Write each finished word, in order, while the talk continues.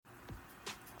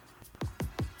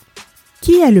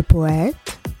Qui est le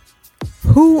poète?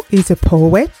 Who is a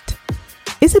poet?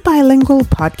 Is a bilingual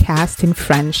podcast in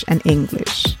French and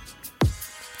English.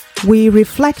 We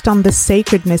reflect on the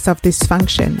sacredness of this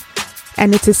function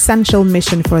and its essential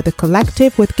mission for the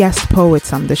collective with guest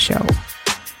poets on the show.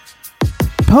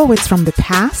 Poets from the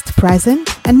past, present,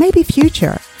 and maybe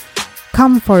future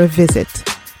come for a visit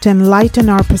to enlighten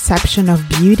our perception of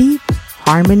beauty,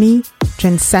 harmony,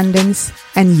 transcendence,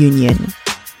 and union.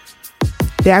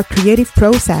 Their creative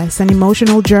process and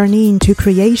emotional journey into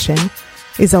creation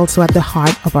is also at the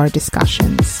heart of our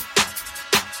discussions.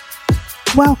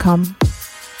 Welcome.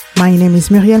 My name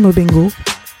is Muriel Mobengo,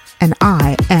 and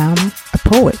I am a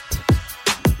poet.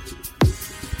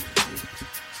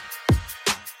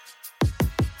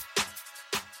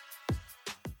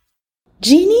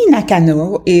 Genie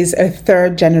Nakano is a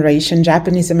third-generation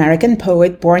Japanese-American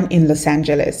poet born in Los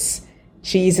Angeles.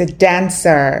 She is a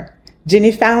dancer.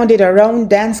 Genie founded her own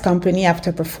dance company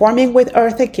after performing with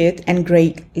Eartha Kitt and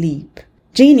Great Leap.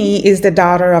 Genie is the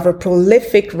daughter of a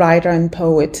prolific writer and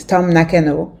poet, Tom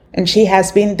Nakano, and she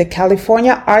has been the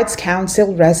California Arts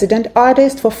Council resident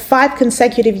artist for 5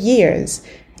 consecutive years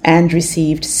and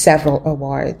received several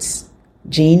awards.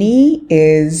 Genie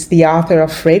is the author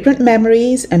of Fragrant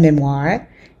Memories, a memoir,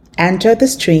 Enter the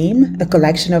Stream, a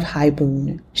collection of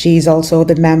haibun. She is also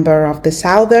the member of the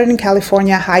Southern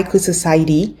California Haiku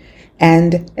Society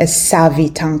and a savvy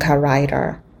tanka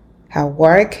writer. Her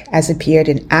work has appeared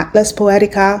in Atlas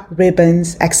Poetica,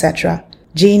 Ribbons, etc.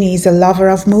 Genie is a lover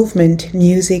of movement,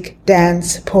 music,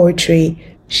 dance,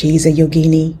 poetry. She's a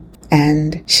yogini,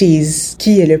 and she's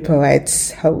Qui est le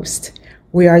poète's host.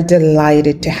 We are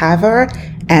delighted to have her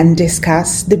and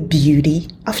discuss the beauty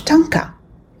of tanka.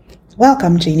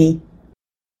 Welcome, Genie.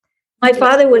 My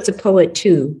father was a poet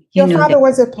too. Your father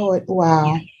was a poet.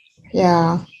 Wow.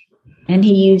 Yeah. And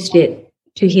he used it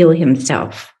to heal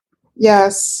himself.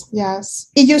 Yes.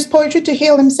 He used poetry to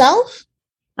heal himself?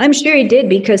 I'm sure he did,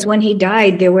 because when he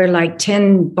died, there were like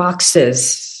 10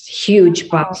 boxes, huge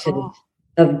boxes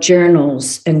of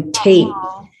journals and tape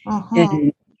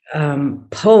and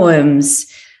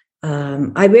poems.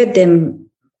 I read them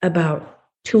about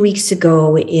 2 weeks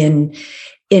ago in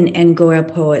Angora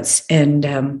Poets. And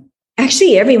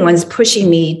actually, everyone's pushing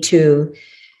me to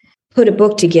put a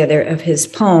book together of his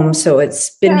poems. So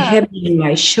it's been heavy on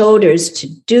my shoulders to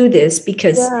do this,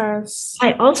 because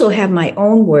I also have my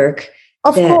own work.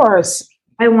 Of course.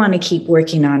 I want to keep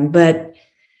working on. But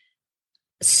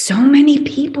so many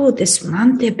people this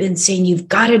month have been saying, you've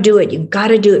got to do it. You've got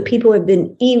to do it. People have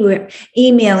been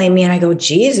emailing me, and I go,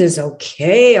 Jesus,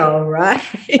 okay, all right.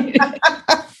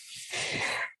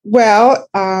 Well,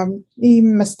 he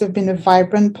must have been a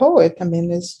vibrant poet. I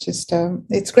mean, it's just,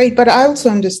 it's great. But I also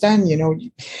understand,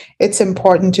 it's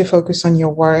important to focus on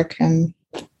your work, and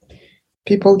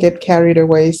people get carried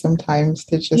away sometimes.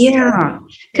 They just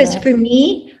because for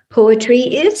me, poetry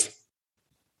is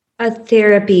a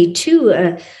therapy too,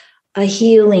 a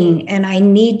healing, and I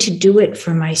need to do it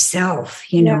for myself.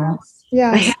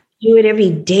 I have to do it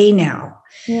every day now.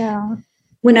 Yeah.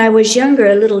 When I was younger,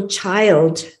 a little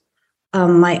child,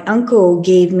 my uncle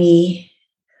gave me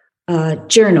a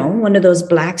journal, one of those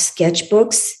black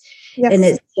sketchbooks, and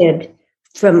it said,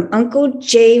 "From Uncle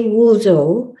Jay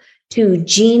Wuzo to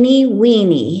Genie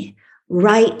Weenie,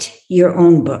 write your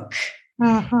own book."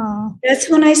 That's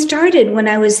when I started, when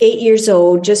I was 8 years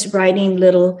old, just writing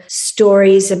little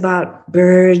stories about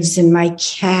birds and my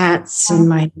cats and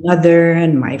my mother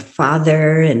and my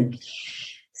father and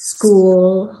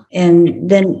school. And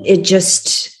then it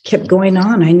just kept going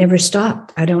on. I never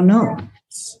stopped. I don't know.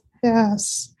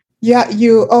 Yes. Yeah,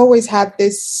 you always had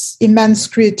this immense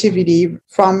creativity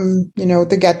from,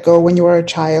 the get-go when you were a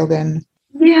child. And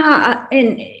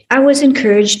I was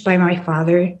encouraged by my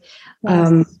father.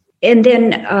 And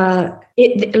then,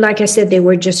 like I said, they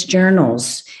were just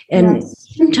journals. And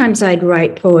sometimes I'd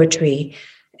write poetry.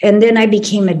 And then I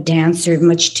became a dancer,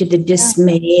 much to the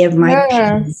dismay of my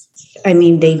parents. I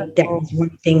mean, that was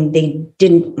one thing they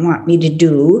didn't want me to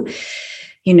do.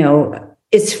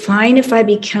 It's fine if I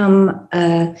become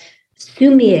a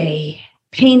sumie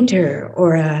painter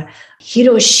or a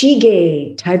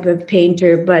hiroshige type of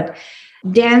painter, but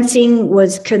dancing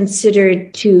was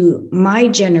considered to my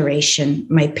generation,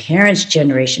 my parents'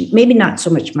 generation, maybe not so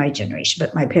much my generation,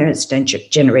 but my parents'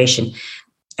 generation,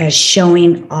 as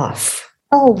showing off.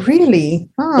 Oh, really?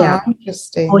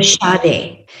 Interesting.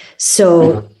 Oshade.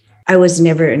 So I was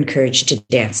never encouraged to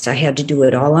dance. I had to do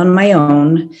it all on my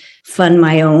own, fund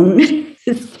my own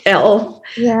self,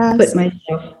 put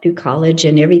myself through college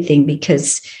and everything,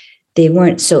 because they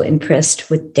weren't so impressed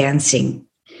with dancing.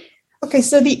 Okay,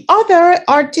 so the other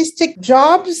artistic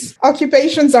jobs,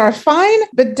 occupations are fine,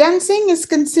 but dancing is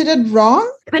considered wrong?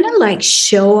 Kind of like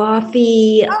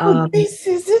show-offy. Oh, this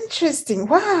is interesting.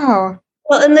 Wow.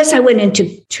 Well, unless I went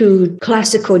into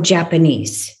classical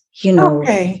Japanese,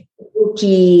 Okay.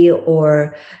 kabuki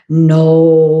or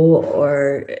no,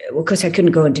 or because I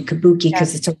couldn't go into kabuki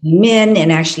because it's only men,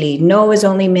 and actually no is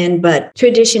only men, but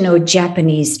traditional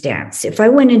Japanese dance. If I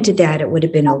went into that, it would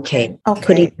have been okay.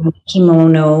 Putting on the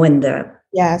kimono and the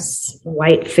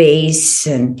white face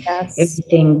and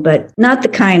everything, but not the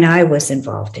kind I was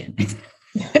involved in.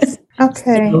 Yes.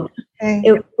 Okay. So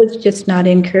it was just not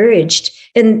encouraged.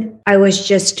 And I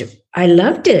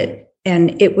loved it.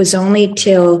 And it was only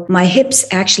till my hips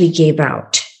actually gave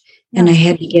out and I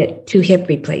had to get 2 hip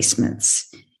replacements.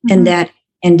 Mm-hmm. And that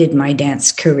ended my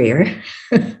dance career.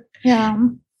 Yeah.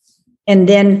 And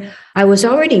then I was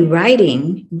already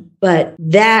writing, but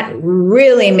that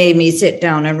really made me sit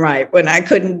down and write when I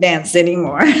couldn't dance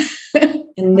anymore.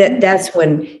 And that's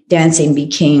when dancing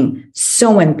became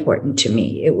so important to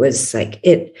me. It was like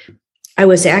I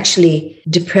was actually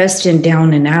depressed and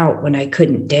down and out when I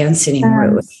couldn't dance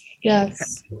anymore.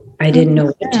 I didn't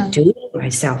know what to do with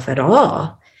myself at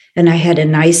all. And I had a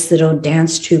nice little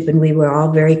dance troupe, and we were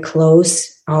all very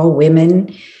close, all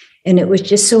women. And it was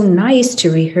just so nice to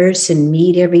rehearse and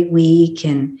meet every week.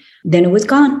 And then it was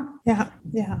gone. Yeah.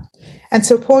 And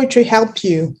so poetry helped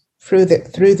you through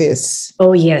this.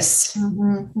 Oh, yes.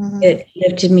 Mm-hmm. It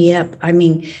lifted me up. I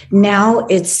mean, now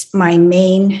it's my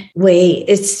main way.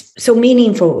 It's so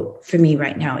meaningful for me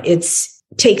right now. It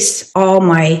takes all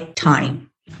my time.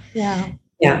 Yeah.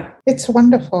 It's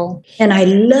wonderful. And I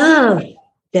love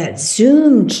that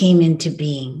Zoom came into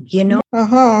being, Yeah,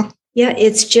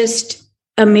 it's just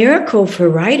a miracle for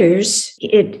writers.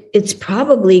 It's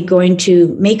probably going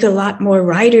to make a lot more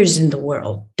writers in the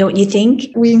world, don't you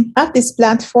think? We have this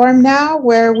platform now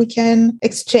where we can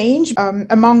exchange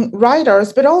among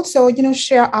writers, but also,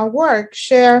 share our work,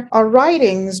 share our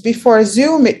writings. Before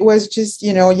Zoom, it was just,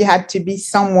 you had to be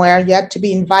somewhere, you had to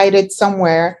be invited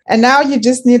somewhere. And now you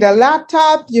just need a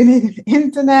laptop, you need an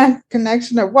internet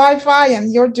connection, a Wi-Fi,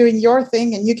 and you're doing your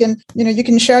thing, and you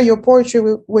can share your poetry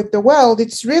with the world.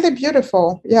 It's really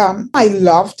beautiful. Yeah, I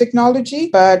love technology,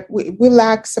 but we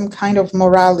lack some kind of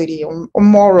morality or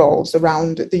morals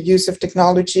around the use of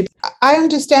technology. I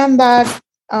understand that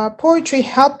poetry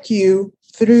helped you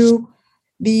through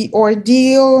the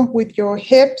ordeal with your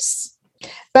hips.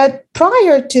 But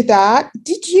prior to that,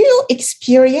 did you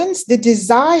experience the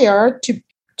desire to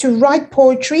write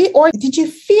poetry, or did you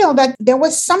feel that there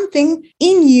was something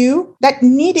in you that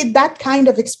needed that kind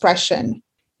of expression?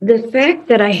 The fact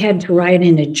that I had to write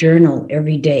in a journal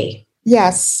every day.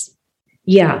 Yes.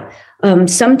 Yeah.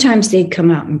 Sometimes they'd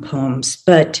come out in poems,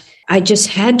 but I just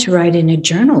had to write in a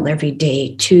journal every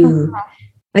day to,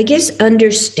 I guess,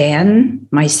 understand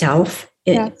myself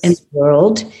in the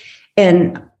world.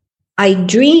 And I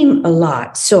dream a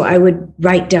lot. So I would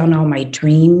write down all my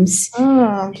dreams.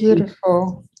 Oh,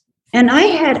 beautiful. And I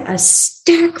had a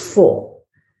stack full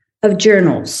of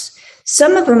journals.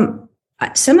 Some of them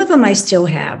I still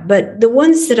have, but the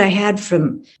ones that I had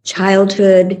from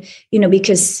childhood,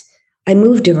 because I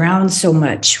moved around so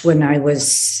much when I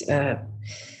was,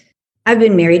 I've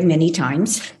been married many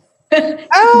times.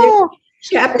 Oh,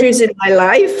 chapters in my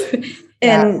life.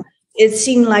 And it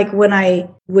seemed like when I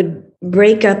would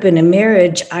break up in a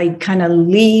marriage, I'd kind of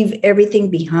leave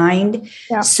everything behind.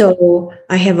 Yeah. So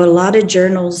I have a lot of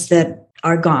journals that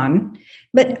are gone.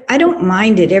 But I don't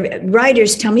mind it.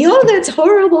 Writers tell me, "Oh, that's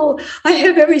horrible. I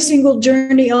have every single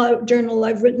journal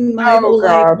I've written my whole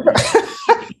life."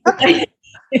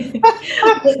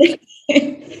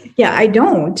 Yeah, I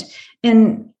don't.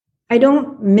 And I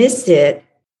don't miss it.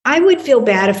 I would feel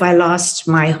bad if I lost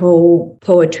my whole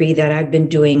poetry that I've been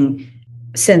doing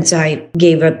since I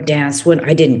gave up dance. When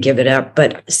I didn't give it up,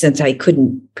 but since I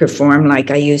couldn't perform like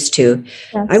I used to,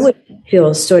 I would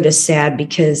feel sort of sad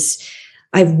because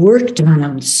I've worked on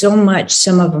them so much.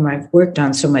 Some of them I've worked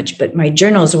on so much, but my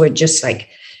journals were just like,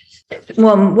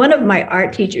 one of my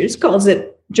art teachers calls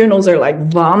it, journals are like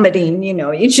vomiting,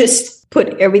 you just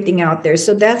put everything out there.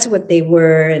 So that's what they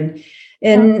were.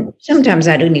 And sometimes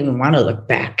I don't even want to look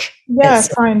back. Yes,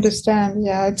 I understand.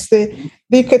 Yeah, it's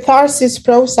the catharsis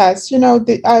process.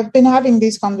 I've been having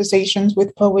these conversations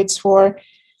with poets for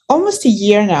almost a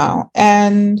year now.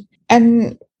 And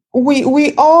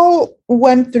we all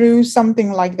went through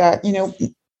something like that,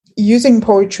 using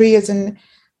poetry as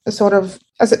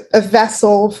a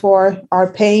vessel for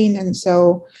our pain. And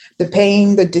so the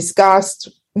pain, the disgust,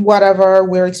 whatever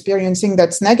we're experiencing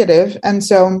that's negative. And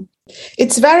so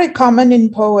it's very common in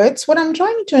poets. What I'm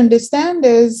trying to understand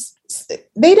is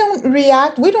they don't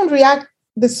react. We don't react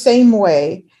the same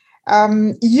way.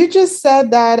 You just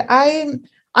said that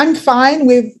I'm fine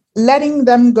with letting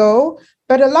them go,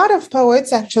 but a lot of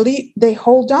poets actually they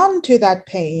hold on to that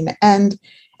pain, and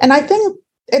I think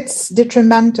it's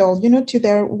detrimental, to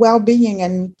their well-being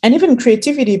and even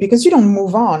creativity, because you don't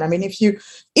move on. I mean, if you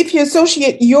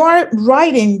associate your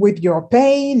writing with your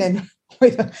pain and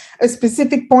with a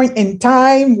specific point in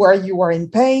time where you are in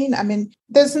pain, I mean,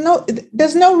 there's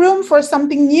no room for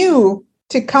something new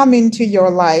to come into your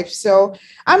life. So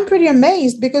I'm pretty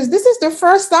amazed, because this is the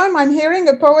first time I'm hearing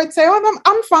a poet say, "Oh,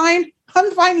 I'm fine.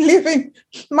 I'm fine leaving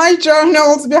my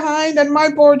journals behind and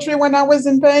my poetry when I was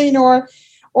in pain or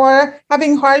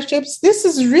having hardships." This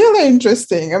is really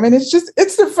interesting. I mean, it's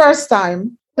the first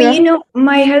time. Well,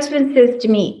 my husband says to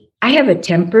me, I have a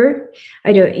temper.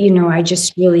 I don't, I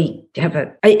just really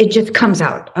it just comes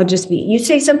out. You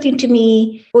say something to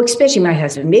me, well, especially my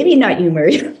husband, maybe not you,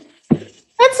 Mary.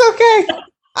 That's okay.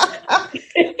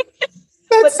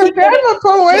 That's okay. I'm a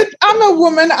poet. I'm a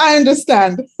woman. I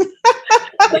understand.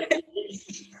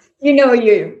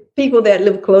 Your people that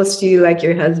live close to you, like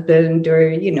your husband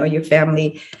or, your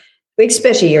family,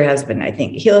 especially your husband, I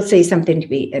think he'll say something to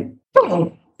me and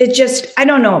boom, it just, I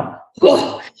don't know.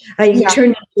 I turn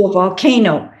into a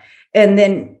volcano. And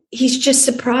then he's just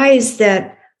surprised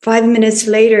that 5 minutes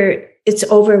later, it's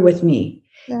over with me.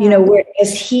 Yeah.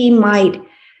 Whereas he might,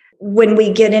 when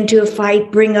we get into a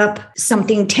fight, bring up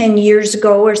something 10 years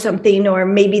ago or something, or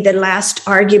maybe the last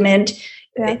argument.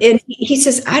 Yeah. And he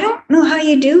says, I don't know how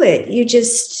you do it. You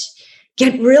just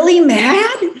get really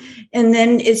mad. And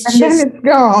then it's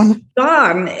gone.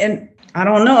 And I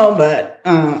don't know, but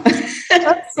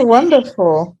that's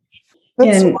wonderful.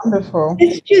 That's wonderful.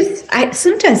 It's just,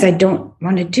 sometimes I don't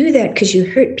want to do that because you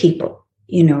hurt people.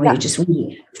 You just want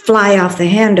to fly off the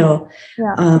handle.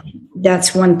 Yeah.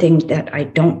 That's one thing that I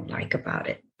don't like about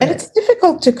it. And it's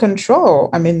difficult to control.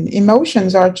 I mean,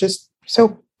 emotions are just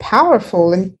so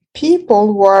powerful, and people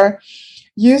who are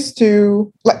used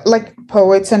to, like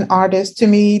poets and artists, to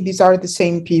me, these are the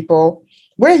same people.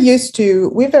 We're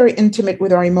very intimate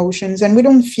with our emotions, and we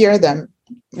don't fear them,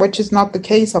 which is not the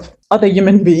case of other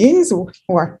human beings who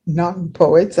are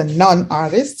non-poets and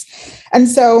non-artists. And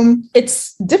so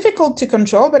it's difficult to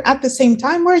control, but at the same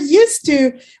time,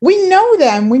 we know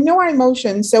them, we know our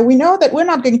emotions. So we know that we're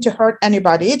not going to hurt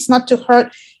anybody. It's not to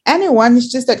hurt anyone.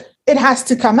 It's just that it has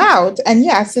to come out. And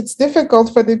yes, it's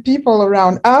difficult for the people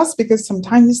around us because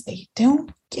sometimes they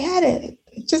don't get it.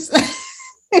 It's just,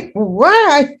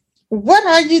 why? What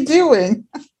are you doing?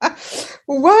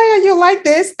 Why are you like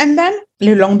this? And then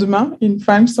le lendemain in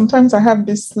French, sometimes I have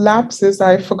these lapses.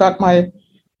 I forgot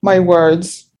my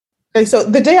words. Okay, so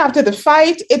the day after the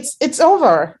fight, it's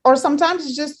over. Or sometimes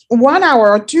it's just 1 hour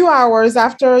or 2 hours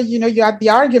after, you had the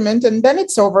argument, and then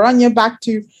it's over and you're back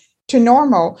to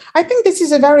normal. I think this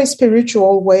is a very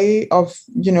spiritual way of,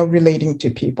 relating to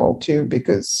people too,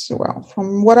 because, well,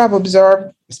 from what I've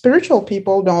observed, spiritual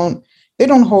people don't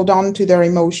hold on to their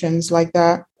emotions like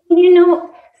that.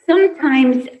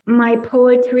 Sometimes my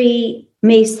poetry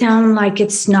may sound like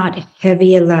it's not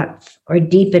heavy enough or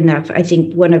deep enough. I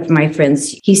think one of my friends,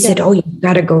 he said, "Oh, you've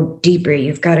got to go deeper.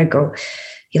 You've got to go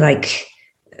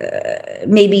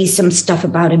maybe some stuff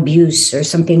about abuse or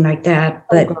something like that."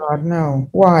 But oh God, no.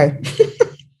 Why?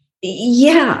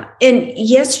 Yeah. And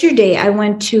yesterday I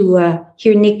went to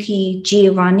hear Nikki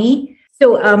Giovanni.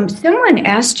 So someone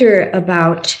asked her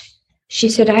about, she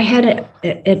said, I had a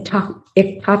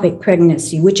ectopic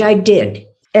pregnancy, which I did.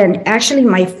 And actually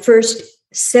my first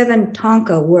 7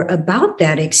 tanka were about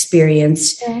that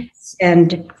experience. Yes.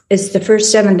 And it's the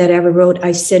first 7 that I ever wrote.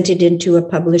 I sent it into a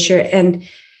publisher and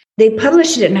they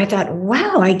published it. And I thought,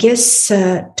 wow, I guess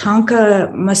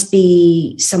tanka must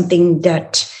be something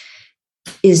that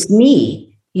is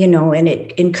me, and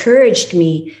it encouraged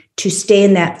me to stay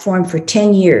in that form for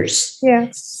 10 years.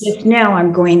 Yes. But now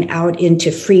I'm going out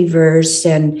into free verse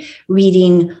and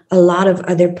reading a lot of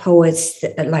other poets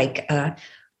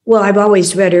I've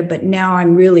always read her, but now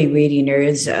I'm really reading her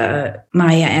as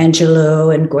Maya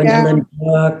Angelou and Gwendolyn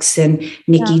Brooks and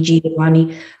Nikki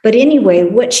Giovanni. But anyway,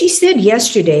 what she said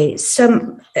yesterday,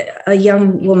 a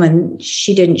young woman,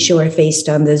 she didn't show her face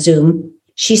on the Zoom.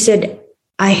 She said,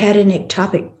 I had an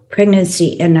ectopic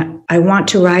pregnancy and I want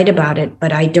to write about it,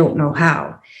 but I don't know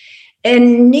how.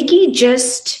 And Nikki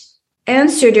just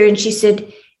answered her and she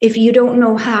said, if you don't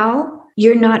know how,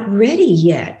 you're not ready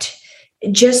yet.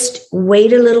 Just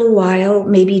wait a little while,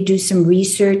 maybe do some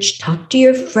research, talk to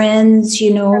your friends,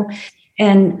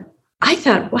 And I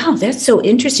thought, wow, that's so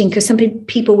interesting because some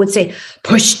people would say,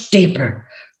 push deeper,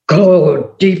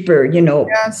 go deeper,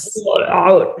 yes.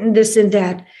 out, this and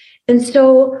that. And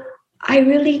so I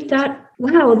really thought,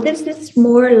 wow, this is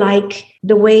more like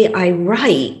the way I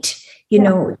write.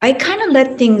 I kind of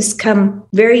let things come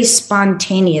very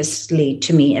spontaneously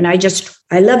to me. And I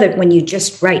love it when you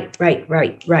just write.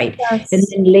 Yes. And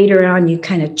then later on, you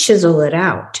kind of chisel it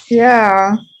out.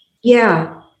 Yeah.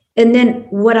 Yeah. And then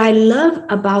what I love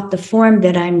about the form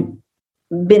that I'm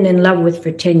been in love with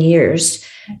for 10 years,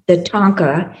 the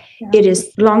tanka, it is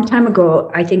a long time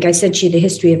ago. I think I sent you the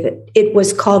history of it. It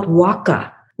was called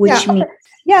waka, which means.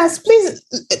 Yes, please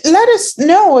let us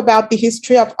know about the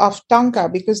history of tanka,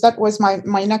 because that was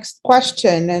my next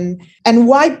question, and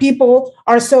why people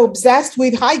are so obsessed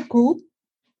with haiku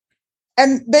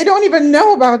and they don't even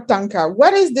know about tanka.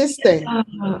 What is this thing?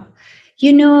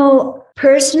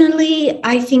 Personally,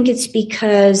 I think it's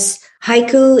because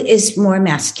haiku is more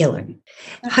masculine.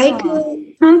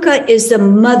 Haiku, tanka is the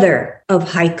mother of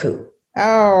haiku.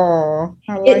 Oh,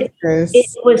 I like this. It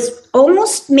was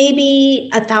almost maybe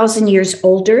 1,000 years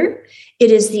older.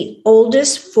 It is the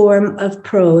oldest form of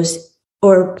prose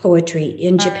or poetry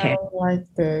in Japan. I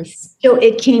like this. So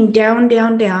it came down,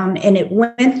 and it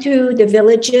went through the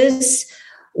villages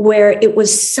where it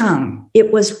was sung.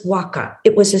 It was waka.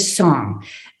 It was a song.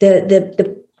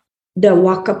 The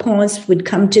waka poets would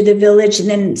come to the village, and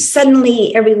then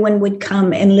suddenly everyone would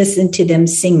come and listen to them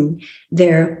sing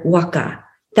their waka.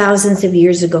 Thousands of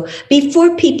years ago,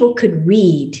 before people could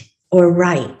read or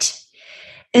write.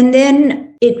 And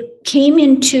then it came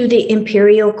into the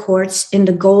imperial courts in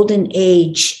the golden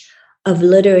age of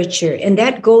literature. And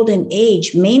that golden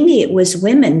age, mainly it was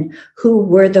women who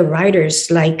were the writers,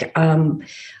 like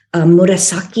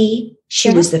Murasaki. She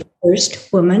was the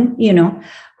first woman,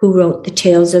 who wrote the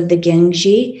tales of the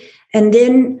Genji. And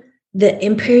then the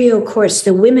imperial courts,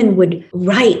 the women would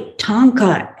write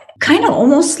tanka, kind of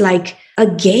almost like a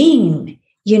game,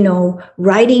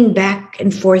 writing back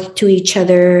and forth to each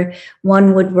other.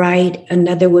 One would write,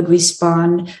 another would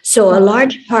respond. So a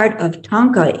large part of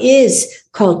tanka is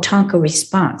called tanka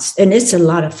response, and it's a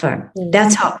lot of fun.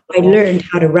 That's how I learned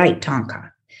how to write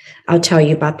tanka. I'll tell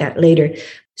you about that later.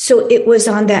 So it was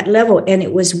on that level, and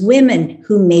it was women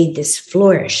who made this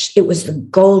flourish. It was the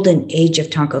golden age of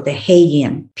tanka, the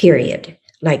Heian period,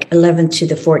 like 11th to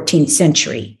the 14th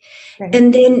century. Right.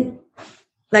 And then,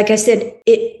 like I said,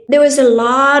 there was a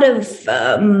lot of,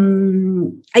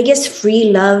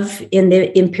 free love in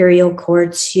the imperial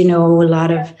courts, a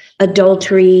lot of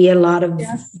adultery, a lot of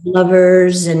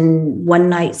lovers and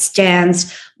one-night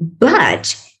stands.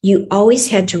 But you always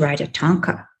had to write a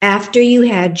tanka after you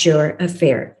had your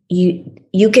affair.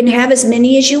 You can have as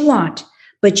many as you want,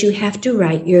 but you have to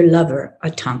write your lover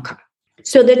a tanka.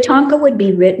 So the tanka would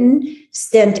be written,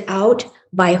 sent out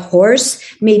by horse,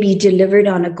 maybe delivered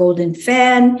on a golden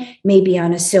fan, maybe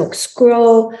on a silk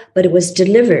scroll, but it was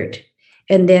delivered.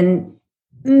 And then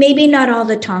maybe not all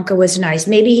the tanka was nice.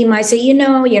 Maybe he might say,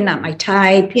 you're not my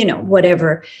type,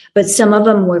 whatever. But some of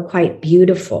them were quite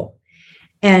beautiful.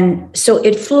 And so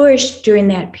it flourished during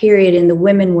that period, and the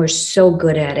women were so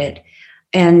good at it.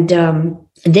 And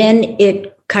then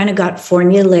it kind of got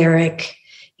formulaic.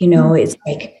 It's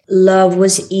like love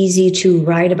was easy to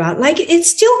write about. Like it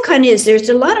still kind of is. There's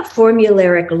a lot of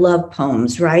formulaic love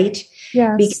poems, right?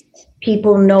 Yes. Because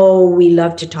people know we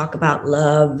love to talk about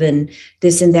love and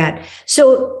this and that.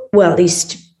 So, well, at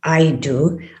least I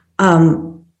do.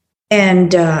 So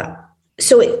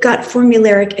it got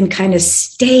formulaic and kind of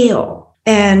stale.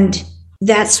 And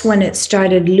that's when it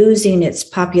started losing its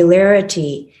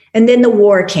popularity. And then the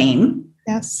war came.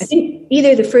 Yes. I think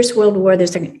either the First World War or the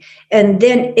Second. And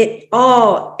then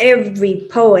every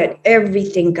poet,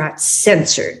 everything got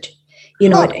censored.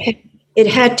 It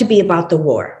had to be about the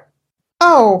war.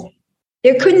 Oh.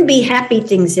 There couldn't be happy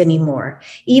things anymore.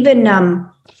 Even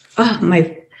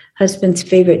my husband's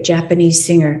favorite Japanese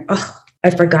singer. I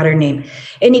forgot her name.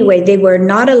 Anyway, they were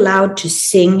not allowed to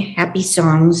sing happy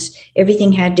songs.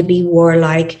 Everything had to be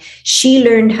warlike. She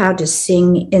learned how to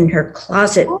sing in her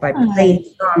closet by playing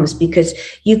songs, because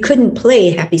you couldn't play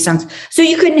happy songs. So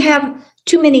you couldn't have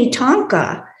too many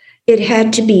tanka. It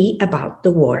had to be about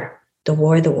the war,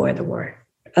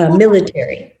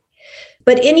 military.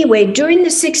 But anyway, during the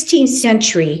 16th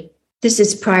century, this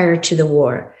is prior to the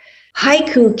war,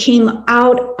 haiku came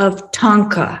out of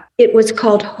tanka. It was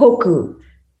called hoku.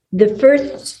 The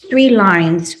first 3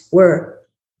 lines were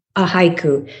a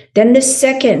haiku. Then the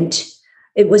second,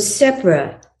 it was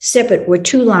separate were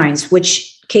 2 lines,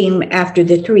 which came after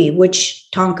the 3, which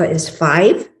tanka is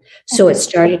 5. So it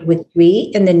started with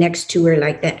 3, and the next 2 were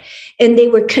like that. And they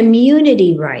were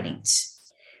community writings.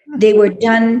 They were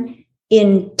done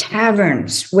in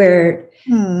taverns where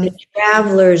the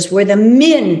travelers, where the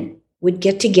men would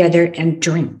get together and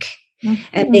drink.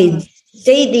 And they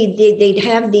they'd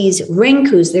have these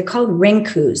renkus. They're called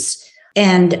renkus,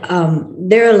 and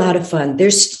they're a lot of fun.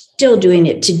 They're still doing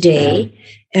it today,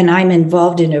 and I'm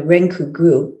involved in a renku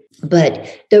group.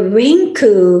 But the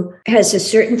renku has a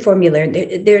certain formula.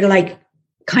 They're like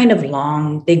kind of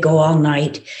long. They go all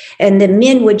night, and the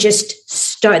men would just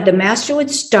start. The master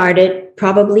would start it.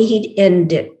 Probably he'd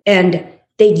end it, and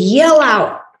they'd yell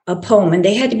out a poem, and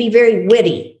they had to be very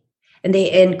witty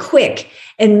and quick.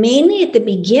 And mainly at the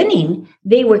beginning,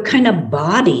 they were kind of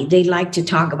bawdy. They liked to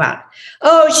talk about,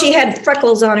 oh, she had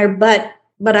freckles on her butt,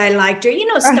 but I liked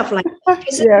her, stuff like that.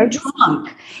 Because they're drunk,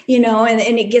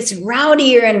 and it gets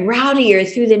rowdier and rowdier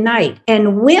through the night.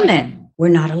 And women were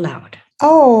not allowed.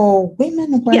 Oh,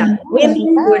 women were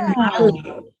not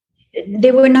allowed.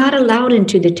 They were not allowed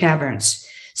into the taverns.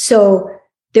 So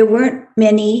there weren't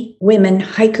many women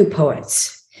haiku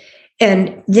poets.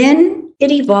 And then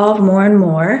it evolved more and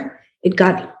more. It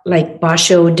got like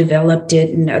Basho developed it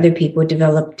and other people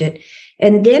developed it.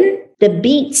 And then the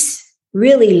beats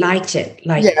really liked it.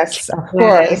 Like, yes, of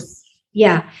course.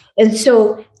 Yeah. And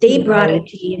so they brought it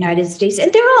to the United States.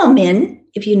 And they're all men,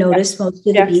 if you notice, most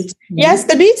of the beats. Yes,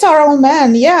 the beats are all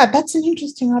men. Yeah, that's an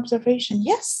interesting observation.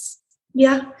 Yes.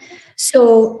 Yeah.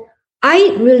 So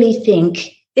I really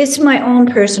think, it's my own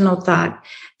personal thought,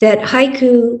 that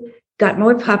haiku got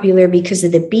more popular because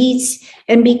of the beats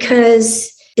and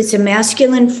because it's a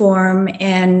masculine form,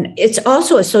 and it's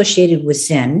also associated with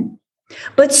Zen,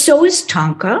 but so is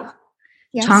tanka.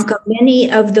 Yes. Tanka, many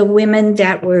of the women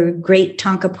that were great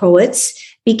tanka poets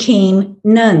became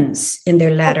nuns in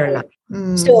their latter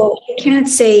life. So you can't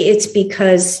say it's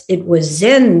because it was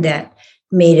Zen that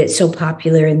made it so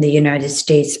popular in the United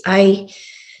States. I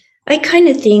kind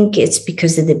of think it's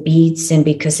because of the beats and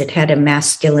because it had a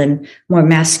more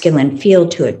masculine feel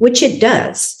to it, which it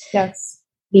does. Yes.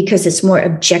 Because it's more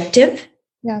objective.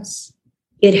 Yes.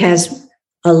 It has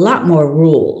a lot more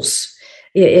rules.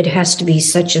 It has to be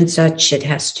such and such. It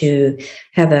has to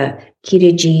have a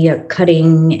kiriji, a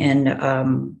cutting,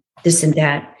 and this and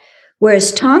that.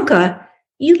 Whereas tanka,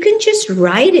 you can just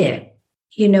write it.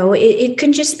 It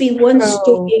can just be one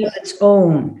story of its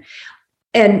own.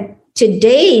 And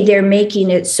today they're making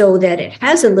it so that it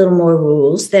has a little more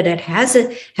rules, that it has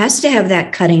to have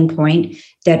that cutting point,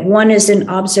 that one is an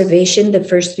observation. The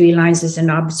first 3 lines is an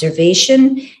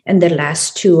observation, and the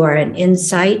last 2 are an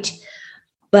insight.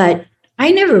 But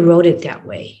I never wrote it that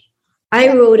way.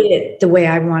 I wrote it the way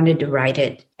I wanted to write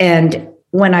it. And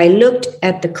when I looked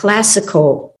at the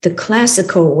classical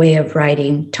way of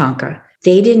writing tanka,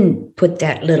 they didn't put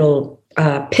that little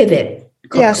pivot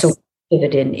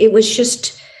in. It was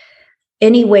just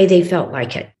any way they felt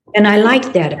like it. And I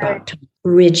like that about tanka.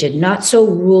 Rigid, not so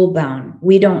rule bound.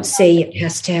 We don't say it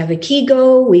has to have a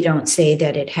kigo. We don't say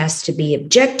that it has to be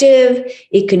objective.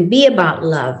 It can be about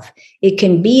love. It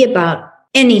can be about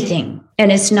anything.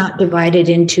 And it's not divided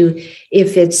into,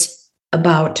 if it's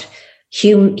about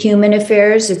human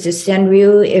affairs, it's a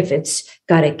senryu. If it's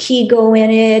got a kigo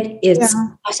in it, it's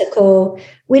classical.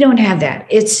 We don't have that.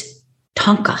 It's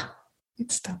tanka.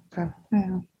 It's tanka.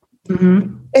 Yeah.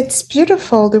 Mm-hmm. It's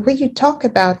beautiful the way you talk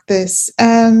about this.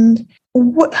 And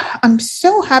I'm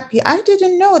so happy. I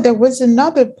didn't know there was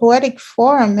another poetic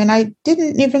form, and I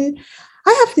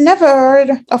have never heard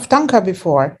of tanka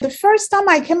before. The first time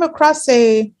I came across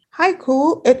a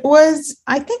haiku,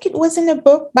 I think it was in a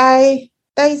book by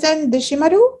Daizen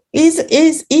Deshimaru. He's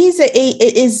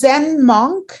a Zen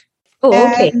monk. Oh,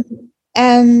 okay.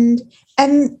 And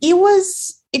he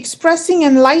was expressing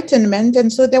enlightenment,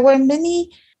 and so there were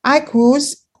many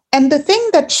haikus. And the thing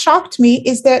that shocked me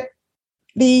is that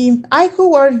the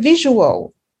haiku were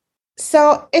visual.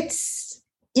 So it's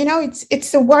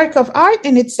a work of art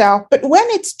in itself. But when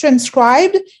it's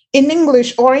transcribed in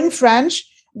English or in French,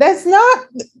 there's not,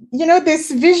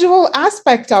 this visual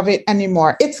aspect of it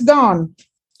anymore. It's gone.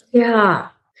 Yeah.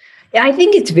 I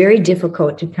think it's very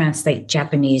difficult to translate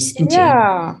Japanese into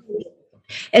English.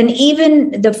 And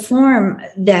even the form,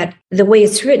 that the way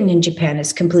it's written in Japan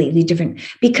is completely different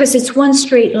because it's one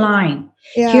straight line.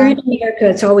 Yeah. Here in America,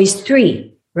 it's always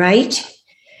 3, right?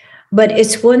 But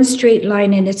it's one straight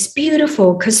line, and it's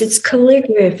beautiful because it's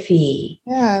calligraphy.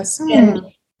 Yes.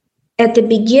 And at the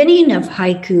beginning of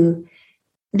haiku,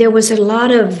 there was a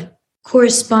lot of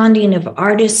corresponding of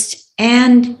artists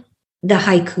and the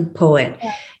haiku poet.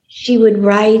 Yeah. She would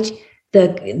write,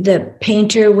 the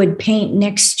painter would paint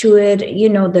next to it,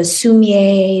 the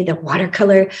sumie, the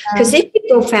watercolor, because they could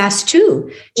go fast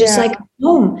too, just like a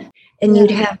poem. And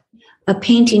you'd have a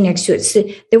painting next to it. So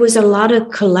there was a lot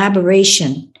of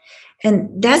collaboration. And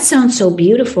that sounds so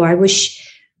beautiful. I wish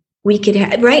we could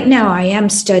have. Right now, I am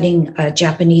studying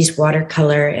Japanese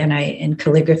watercolor and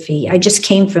calligraphy. I just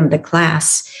came from the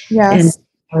class, and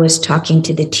I was talking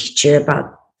to the teacher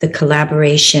about the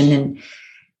collaboration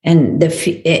and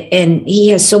he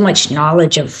has so much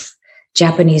knowledge of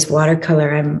Japanese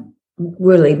watercolor. I'm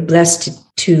really blessed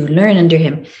to learn under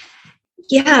him.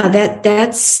 Yeah,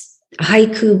 that's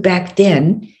haiku back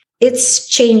then. It's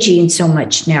changing so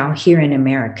much now here in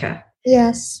America.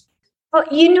 Yes. Well,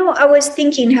 I was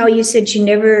thinking how you said you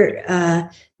never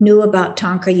knew about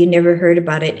tanka, you never heard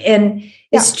about it. And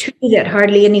it's true that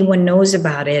hardly anyone knows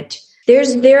about it.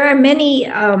 There are many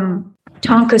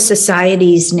tanka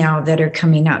societies now that are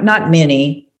coming out. Not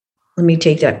many. Let me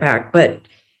take that back. But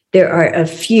there are a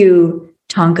few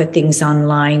tanka things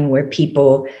online where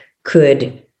people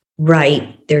could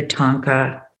write their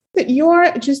tanka.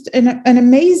 You're just an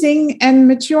amazing and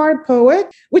mature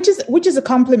poet, which is a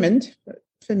compliment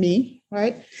for me,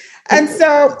 right? And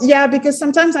so, because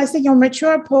sometimes I say you're a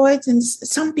mature poet, and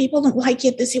some people don't like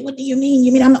it. They say, "What do you mean?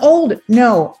 You mean I'm old?"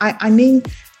 No, I mean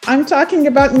I'm talking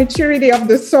about maturity of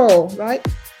the soul, right?